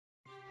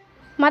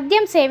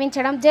మద్యం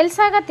సేవించడం,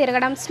 జల్సాగా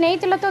తిరగడం,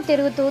 స్నేహితులతో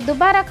తిరుగుతూ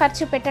దుబారా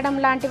ఖర్చు పెట్టడం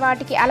లాంటి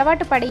వాటికి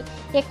అలవాటు పడి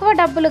ఎక్కువ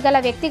డబ్బులు గల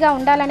వ్యక్తిగా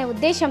ఉండాలనే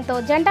ఉద్దేశంతో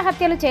జంట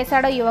హత్యలు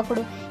చేశాడో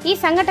యువకుడు. ఈ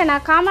సంఘటన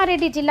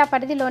కామారెడ్డి జిల్లా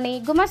పరిధిలోని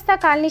గుమస్తా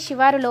కాలనీ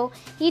శివారులో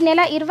ఈ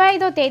నెల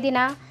 25వ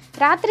తేదీన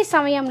రాత్రి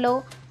సమయంలో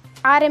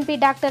ఆర్ఎంపీ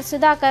డాక్టర్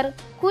సుధాకర్,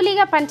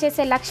 కూలీగా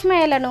పనిచేసే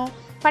లక్ష్మయ్యలను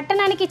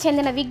పట్టణానికి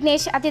చెందిన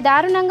విఘ్నేష్ అతి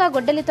దారుణంగా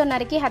గొడ్డలితో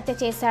నరికి హత్య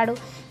చేశాడు.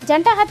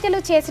 జంట హత్యలు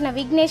చేసిన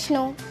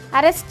విఘ్నేష్ను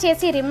అరెస్ట్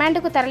చేసి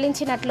రిమాండ్కు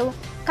తరలించినట్లు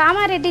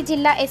కామారెడ్డి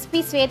జిల్లా ఎస్పీ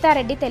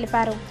శ్వేతారెడ్డి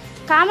తెలిపారు.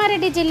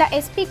 కామారెడ్డి జిల్లా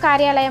ఎస్పీ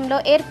కార్యాలయంలో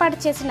ఏర్పాటు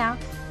చేసిన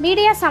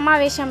మీడియా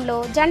సమావేశంలో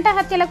జంట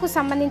హత్యలకు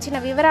సంబంధించిన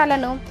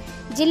వివరాలను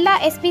జిల్లా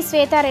ఎస్పీ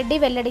శ్వేతారెడ్డి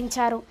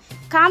వెల్లడించారు.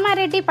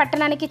 కామారెడ్డి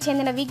పట్టణానికి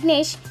చెందిన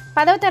విఘ్నేష్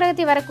 10వ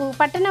తరగతి వరకు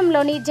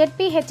పట్టణంలోని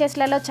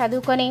జెడ్పీహెచ్ఎస్లలో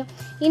చదువుకొని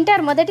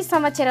ఇంటర్ మొదటి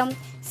సంవత్సరం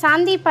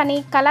సాందీపని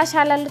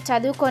కళాశాలలు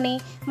చదువుకొని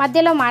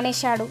మధ్యలో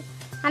మానేశాడు.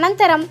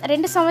 అనంతరం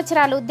 2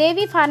 సంవత్సరాలు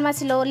దేవి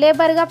ఫార్మసీలో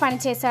లేబర్గా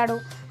పనిచేశాడు.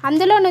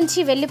 అందులో నుంచి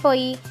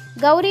వెళ్ళిపోయి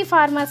గౌరీ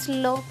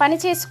ఫార్మసీలో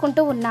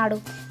పనిచేసుకుంటూ ఉన్నాడు.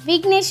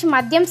 విఘ్నేష్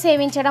మద్యం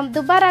సేవించడం,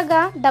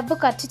 దుబారాగా డబ్బు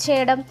ఖర్చు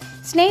చేయడం,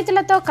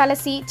 స్నేహితులతో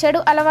కలిసి చెడు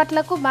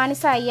అలవాట్లకు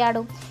బానిస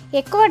అయ్యాడు.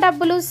 ఎక్కువ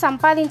డబ్బులు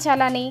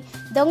సంపాదించాలని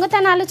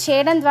దొంగతనాలు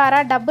చేయడం ద్వారా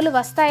డబ్బులు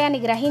వస్తాయని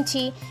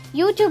గ్రహించి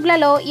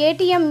యూట్యూబ్లలో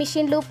ఏటీఎం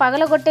మిషన్లు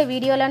పగలగొట్టే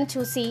వీడియోలను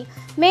చూసి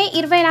మే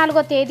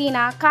 24వ తేదీన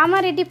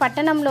కామారెడ్డి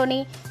పట్టణంలోని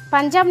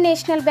Punjab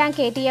national bank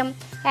ATM,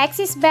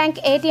 axis bank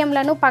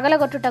ఏటీఎంలను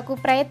పగలగొట్టుటకు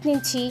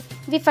ప్రయత్నించి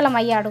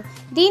విఫలమయ్యాడు.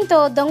 దీంతో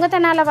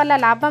దొంగతనాల వల్ల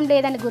లాభం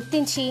లేదని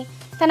గుర్తించి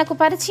తనకు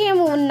పరిచయం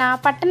ఉన్న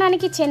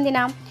పట్టణానికి చెందిన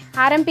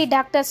ఆర్ఎంపీ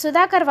డాక్టర్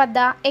సుధాకర్ వద్ద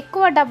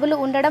ఎక్కువ డబ్బులు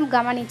ఉండడం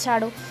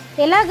గమనించాడు.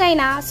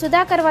 ఎలాగైనా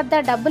సుధాకర్ వద్ద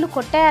డబ్బులు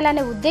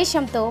కొట్టేయాలనే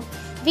ఉద్దేశంతో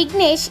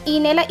విఘ్నేష్ ఈ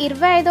నెల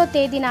 25వ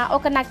తేదీన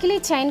ఒక నకిలీ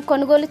చైన్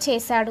కొనుగోలు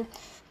చేశాడు.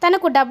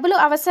 తనకు డబ్బులు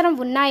అవసరం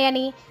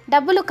ఉన్నాయని,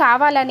 డబ్బులు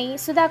కావాలని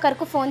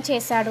సుధాకర్కు ఫోన్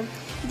చేశాడు.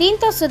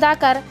 దీంతో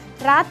సుధాకర్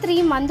రాత్రి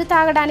మందు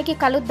తాగడానికి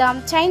కలుద్దాం,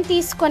 చైన్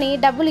తీసుకొని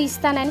డబ్బులు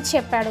ఇస్తానని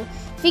చెప్పాడు.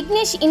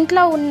 విఘ్నేష్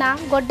ఇంట్లో ఉన్న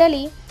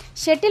గొడ్డలి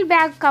షటిల్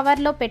బ్యాగ్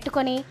కవర్లో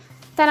పెట్టుకొని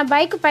తన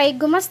బైకుపై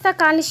గుమస్తా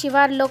కాలనీ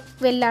శివారులో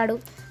వెళ్ళాడు.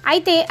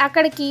 అయితే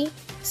అక్కడికి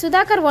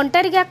సుధాకర్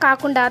ఒంటరిగా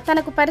కాకుండా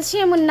తనకు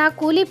పరిచయం ఉన్న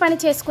కూలీ పని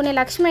చేసుకునే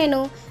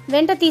లక్ష్మయ్యను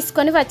వెంట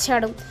తీసుకొని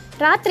వచ్చాడు.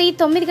 రాత్రి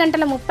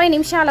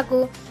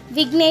 9:30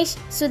 విఘ్నేష్,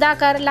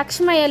 సుధాకర్,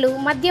 లక్ష్మయ్యలు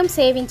మద్యం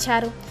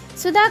సేవించారు.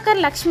 సుధాకర్,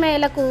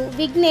 లక్ష్మయ్యలకు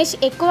విఘ్నేష్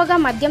ఎక్కువగా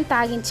మద్యం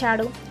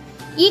తాగించాడు.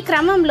 ఈ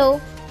క్రమంలో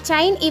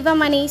చైన్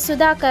ఇవ్వమని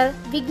సుధాకర్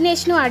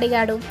విఘ్నేష్ను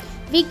అడిగాడు.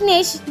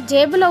 విఘ్నేష్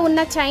జేబులో ఉన్న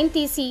చైన్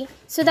తీసి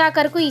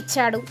సుధాకర్కు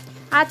ఇచ్చాడు.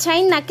 ఆ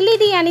చైన్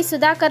నకిలీది అని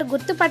సుధాకర్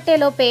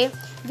గుర్తుపట్టేలోపే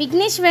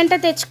విఘ్నేష్ వెంట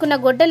తెచ్చుకున్న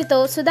గొడ్డలితో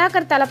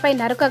సుధాకర్ తలపై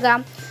నరుకగా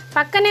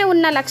పక్కనే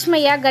ఉన్న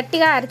లక్ష్మయ్య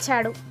గట్టిగా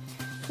అరిచాడు.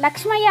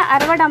 లక్ష్మయ్య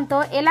అరవడంతో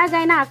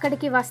ఎలాగైనా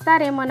అక్కడికి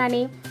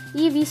వస్తారేమోనని,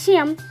 ఈ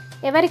విషయం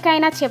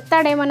ఎవరికైనా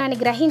చెప్తాడేమోనని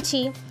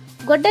గ్రహించి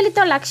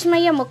గొడ్డలితో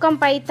లక్ష్మయ్య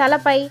ముఖంపై,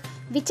 తలపై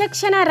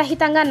విచక్షణ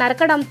రహితంగా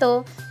నరకడంతో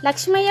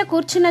లక్ష్మయ్య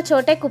కూర్చున్న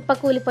చోటే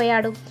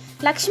కుప్పకూలిపోయాడు.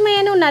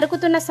 లక్ష్మయ్యను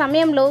నరుకుతున్న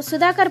సమయంలో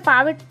సుధాకర్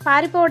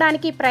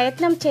పారిపోవడానికి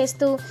ప్రయత్నం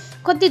చేస్తూ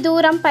కొద్ది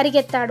దూరం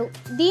పరిగెత్తాడు.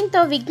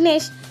 దీంతో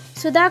విఘ్నేష్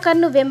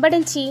సుధాకర్ను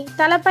వెంబడించి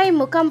తలపై,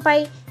 ముఖంపై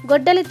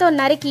గొడ్డలితో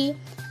నరికి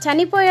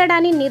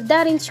చనిపోయాడని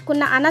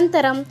నిర్ధారించుకున్న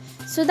అనంతరం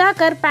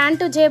సుధాకర్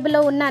ప్యాంటు జేబులో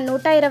ఉన్న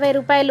 120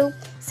 రూపాయలు,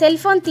 సెల్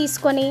ఫోన్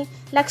తీసుకొని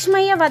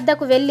లక్ష్మయ్య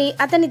వద్దకు వెళ్ళి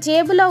అతని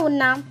జేబులో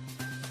ఉన్న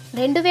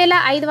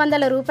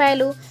 2500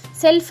 రూపాయలు,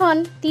 సెల్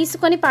ఫోన్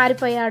తీసుకొని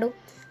పారిపోయాడు.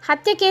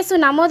 హత్య కేసు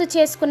నమోదు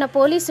చేసుకున్న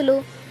పోలీసులు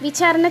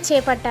విచారణ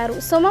చేపట్టారు.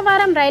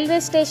 సోమవారం రైల్వే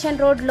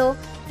స్టేషన్ రోడ్లో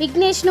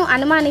విఘ్నేష్ను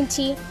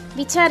అనుమానించి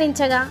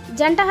విచారించగా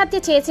జంట హత్య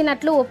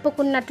చేసినట్లు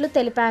ఒప్పుకున్నట్లు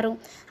తెలిపారు.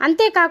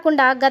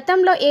 అంతేకాకుండా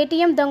గతంలో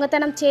ఏటీఎం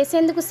దొంగతనం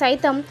చేసేందుకు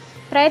సైతం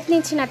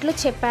ప్రయత్నించినట్లు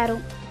చెప్పారు.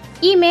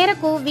 ఈ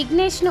మేరకు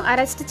విఘ్నేష్ను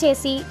అరెస్టు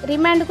చేసి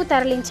రిమాండ్కు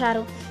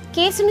తరలించారు.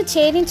 కేసును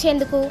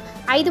ఛేదించేందుకు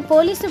 5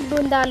 పోలీసు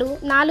బృందాలు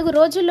 4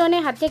 రోజుల్లోనే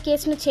హత్య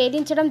కేసును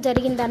ఛేదించడం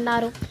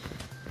జరిగిందన్నారు.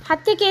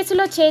 హత్య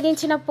కేసులో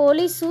ఛేదించిన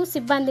పోలీసు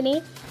సిబ్బందిని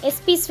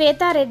ఎస్పీ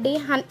శ్వేతారెడ్డి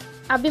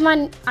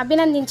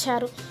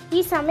అభినందించారు.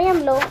 ఈ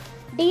సమయంలో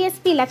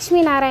DSP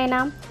Lakshminarayana,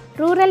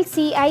 rural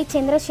CI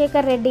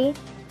Chandrasekhar Reddy,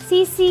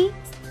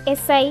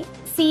 సిసిఎస్ఐ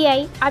CI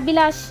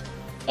Abhilash,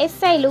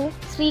 ఎస్ఐలు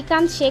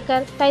శ్రీకాంత్,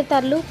 శేఖర్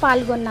తదితరులు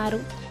పాల్గొన్నారు.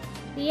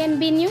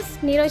 DNB news,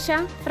 Nirosha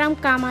from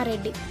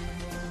Kamareddy.